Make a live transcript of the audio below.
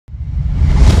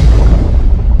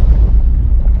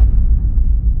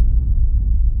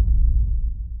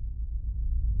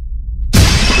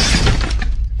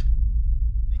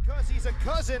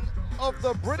of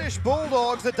the British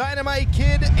Bulldogs, the Dynamite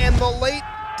Kid, and the late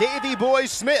Davey Boy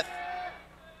Smith.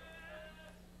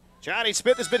 Johnny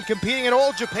Smith has been competing in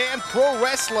All Japan Pro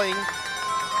Wrestling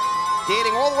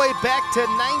dating all the way back to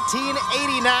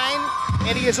 1989,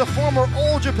 and he is a former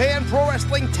All Japan Pro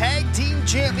Wrestling Tag Team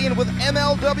Champion with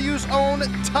MLW's own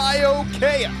Taiyo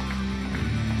Kea.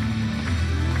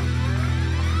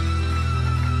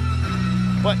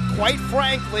 But quite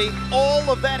frankly, all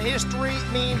of that history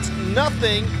means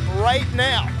nothing right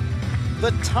now.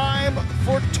 The time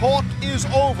for talk is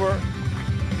over.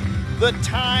 The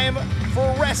time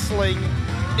for wrestling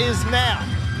is now.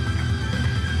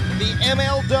 The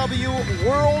MLW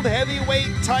World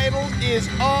Heavyweight title is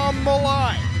on the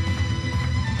line.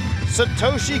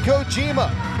 Satoshi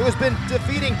Kojima, who has been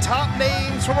defeating top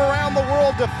names from around the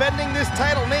world defending this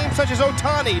title, names such as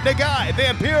Otani, Nagai,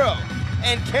 Vampiro,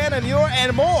 and Kanemaru,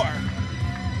 and more.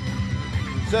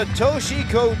 Satoshi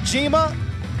Kojima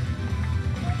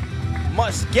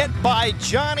must get by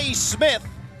Johnny Smith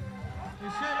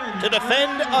to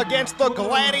defend against the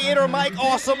Gladiator Mike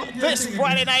Awesome this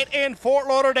Friday night in Fort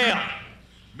Lauderdale.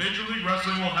 Major League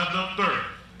Wrestling will have the third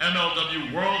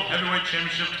MLW World Heavyweight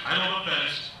Championship title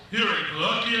defense here in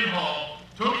Korakuen Hall,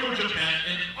 Tokyo, Japan,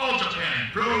 in All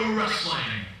Japan Pro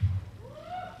Wrestling.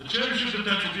 The championship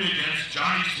defense will be against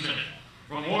Johnny Smith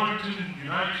from Warrington,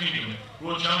 United Kingdom, who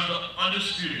will challenge the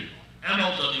undisputed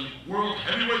MLW World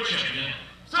Heavyweight Champion,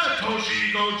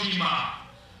 Satoshi Kojima,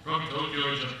 from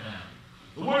Tokyo, Japan.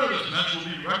 The winner of this match will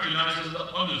be recognized as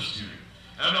the undisputed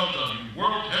MLW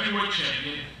World Heavyweight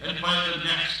Champion and fight the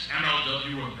next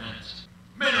MLW event.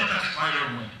 May the best fighter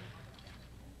win.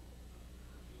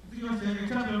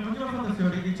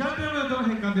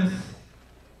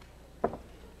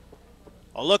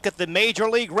 A look at the Major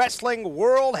League Wrestling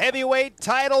World Heavyweight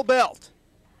title belt.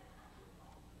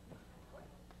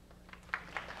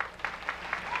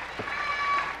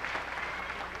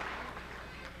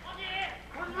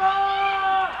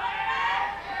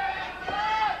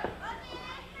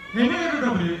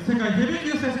 MLW 世界ヘビ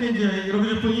ー級選手権試合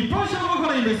60分一本勝負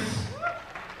のです。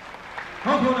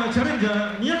青コーナーチャレンジ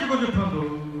ャー250パウンド、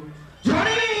ジョニー・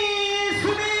ス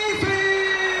ミス。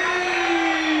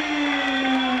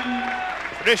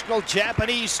 Traditional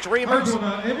Japanese streamers,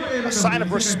 a sign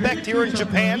of respect here in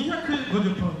Japan.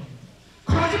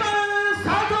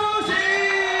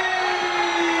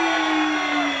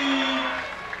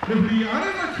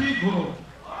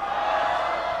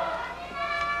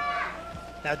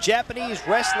 Now, Japanese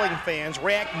wrestling fans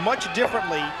react much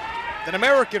differently than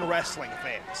American wrestling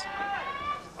fans.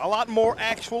 A lot more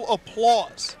actual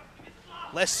applause,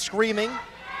 less screaming.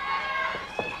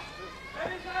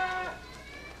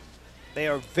 They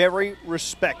are very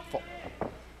respectful.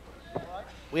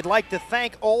 We'd like to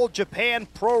thank All Japan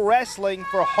Pro Wrestling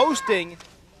for hosting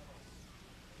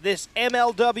this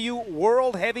MLW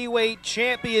World Heavyweight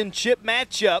Championship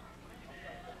matchup.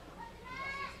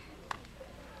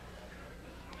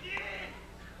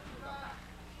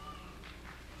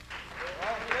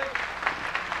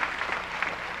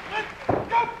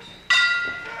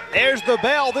 There's the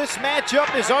bell. This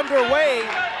matchup is underway.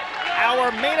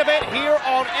 Our main event here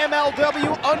on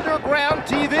MLW Underground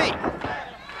TV.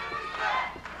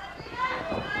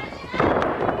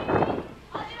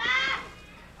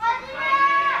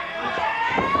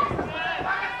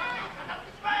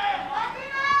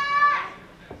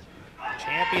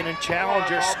 Champion and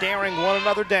challenger staring one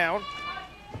another down.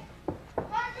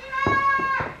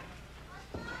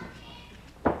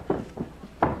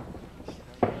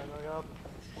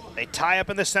 They tie up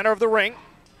in the center of the ring.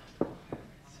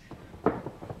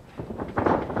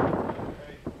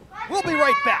 We'll be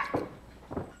right back.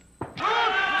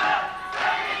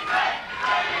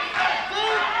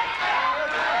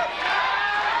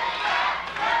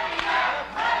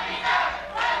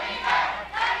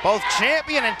 Both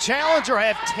champion and challenger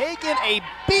have taken a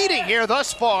beating here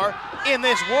thus far in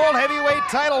this World Heavyweight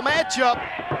title matchup.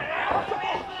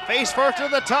 Face first to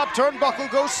the top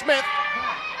turnbuckle goes Smith.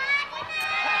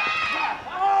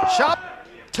 Chop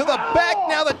to the back,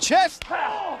 now the chest.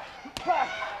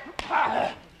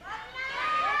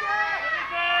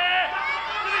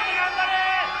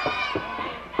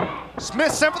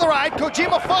 Smith sent for the ride,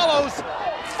 Kojima follows.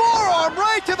 Forearm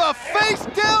right to the face,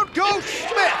 down goes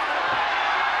Smith.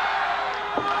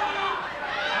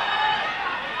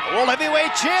 The World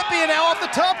Heavyweight Champion now off the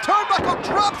top turnbuckle,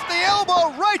 drops the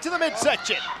elbow right to the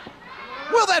midsection.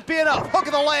 Will that be enough? Hook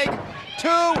of the leg,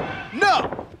 2,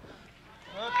 no.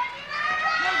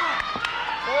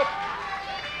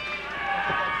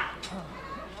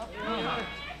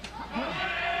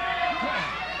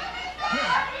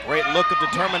 Great look of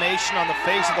determination on the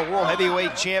face of the World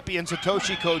Heavyweight Champion,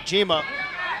 Satoshi Kojima.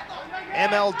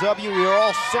 MLW, we are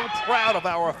all so proud of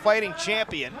our fighting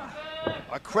champion.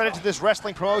 A credit to this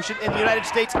wrestling promotion in the United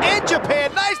States and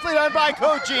Japan. Nicely done by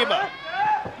Kojima.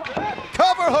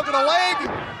 Cover, hook of the leg.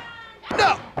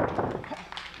 No.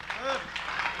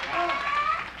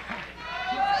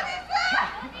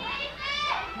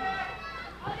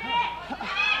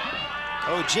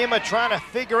 Kojima trying to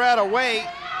figure out a way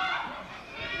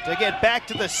to get back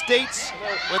to the States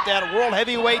with that World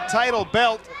Heavyweight title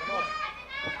belt.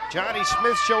 Johnny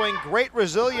Smith showing great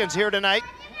resilience here tonight.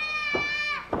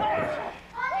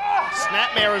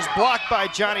 Snapmare is blocked by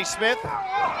Johnny Smith.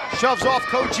 Shoves off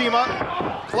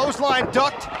Kojima. Clothesline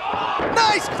ducked.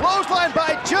 Nice clothesline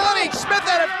by Johnny Smith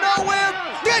out of nowhere.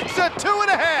 Gets a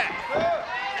 2.5.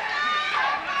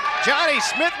 Johnny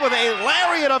Smith with a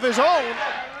lariat of his own.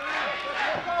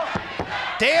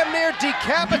 Damn near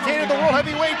decapitated the World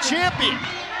Heavyweight Champion.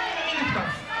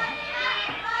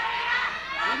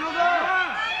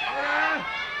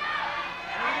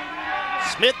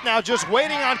 Smith now just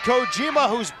waiting on Kojima,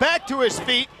 who's back to his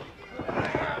feet.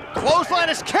 Clothesline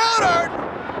is countered.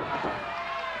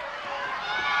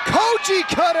 Koji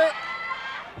cutter.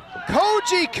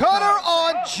 Koji cutter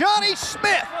on Johnny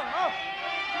Smith.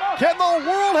 Can the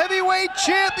World Heavyweight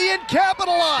Champion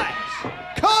capitalize?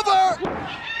 Cover.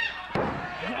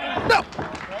 No.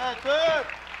 Good.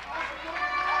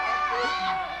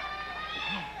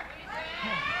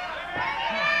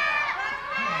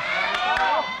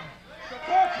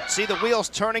 See the wheels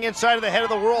turning inside of the head of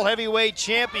the World Heavyweight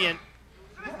Champion.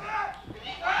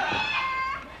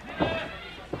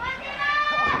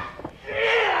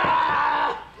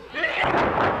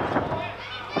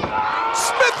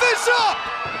 Smith is up!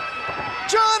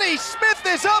 Johnny Smith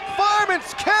is up,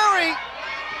 fireman's carry.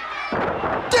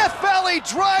 Death Valley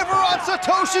driver on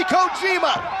Satoshi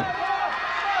Kojima.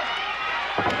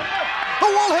 The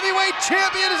World Heavyweight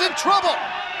Champion is in trouble.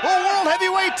 The World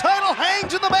Heavyweight title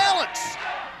hangs in the balance.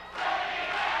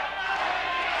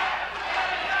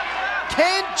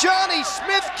 Can Johnny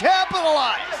Smith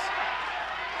capitalize?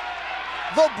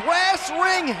 The brass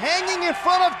ring hanging in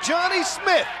front of Johnny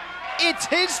Smith. It's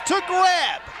his to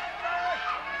grab.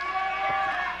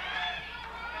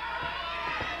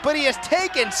 But he has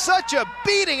taken such a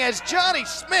beating as Johnny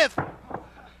Smith.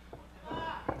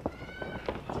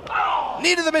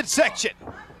 Knee to the midsection.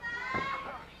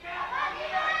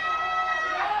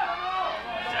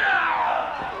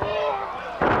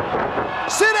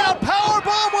 Sit out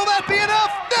powerbomb, will that be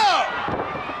enough? No!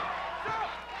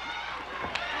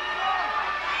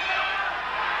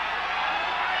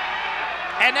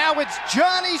 And now it's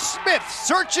Johnny Smith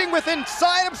searching within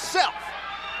inside himself.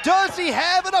 Does he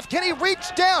have enough? Can he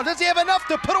reach down? Does he have enough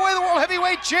to put away the World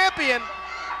Heavyweight Champion?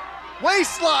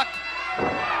 Waistlock.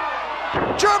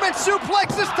 German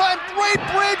suplex this time, great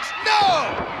bridge,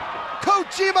 no!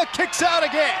 Kojima kicks out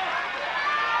again.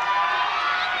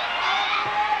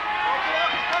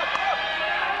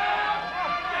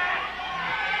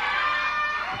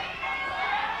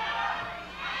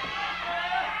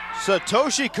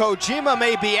 Satoshi Kojima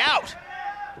may be out.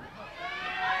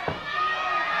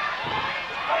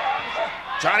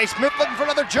 Johnny Smith looking for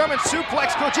another German suplex.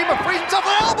 Kojima frees himself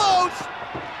with elbows.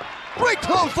 Great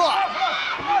clothesline.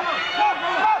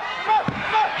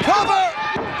 Cover.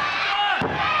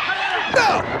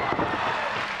 No.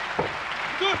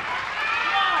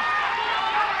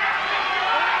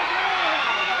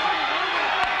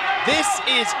 This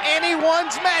is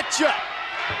anyone's matchup.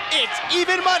 It's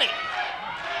even money.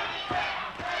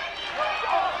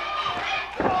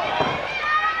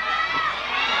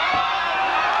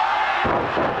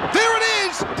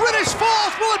 British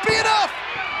Falls, will it be enough?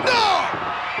 No!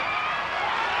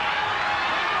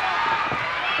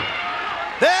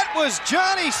 That was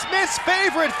Johnny Smith's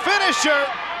favorite finisher.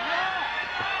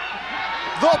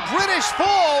 The British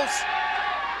Falls.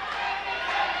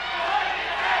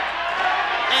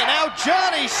 And now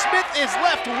Johnny Smith is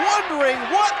left wondering,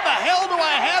 what the hell do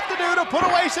I have to do to put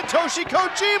away Satoshi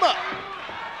Kojima?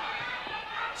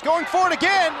 He's going for it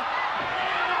again.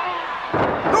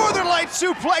 Northern Light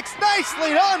suplex,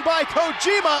 nicely done by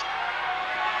Kojima.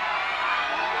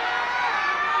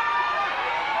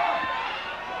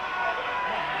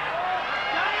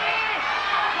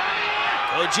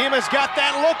 Kojima's got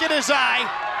that look in his eye.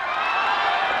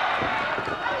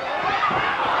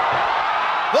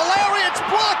 The lariat's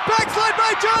blocked, backslide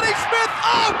by Johnny Smith.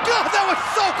 Oh God, that was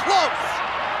so close.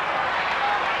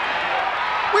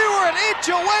 We were an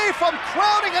inch away from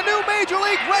crowning a new Major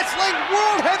League Wrestling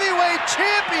World Heavyweight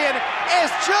Champion as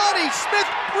Johnny Smith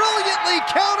brilliantly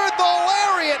countered the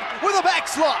lariat with a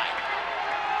backslide.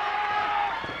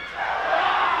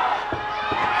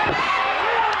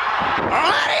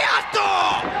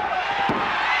 Arigato!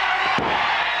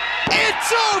 It's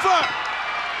over!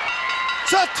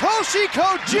 Satoshi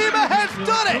Kojima has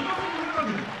done it!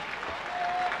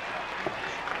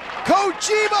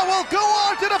 Kojima will go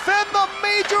on to defend the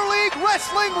Major League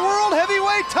Wrestling World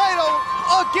Heavyweight title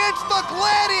against the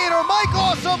Gladiator Mike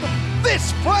Awesome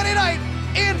this Friday night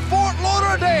in Fort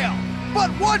Lauderdale.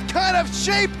 But what kind of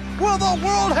shape will the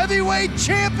World Heavyweight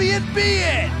Champion be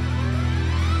in?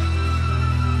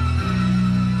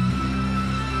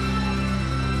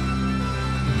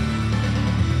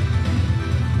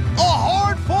 A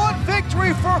hard-fought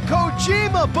victory for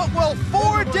Kojima, but will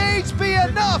 4 days be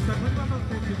enough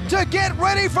to get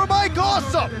ready for Mike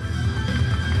Awesome?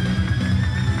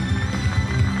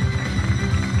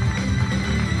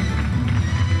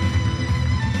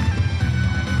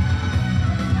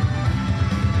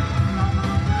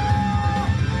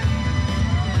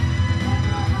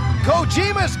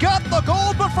 Kojima's got the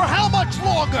gold, but for how much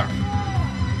longer?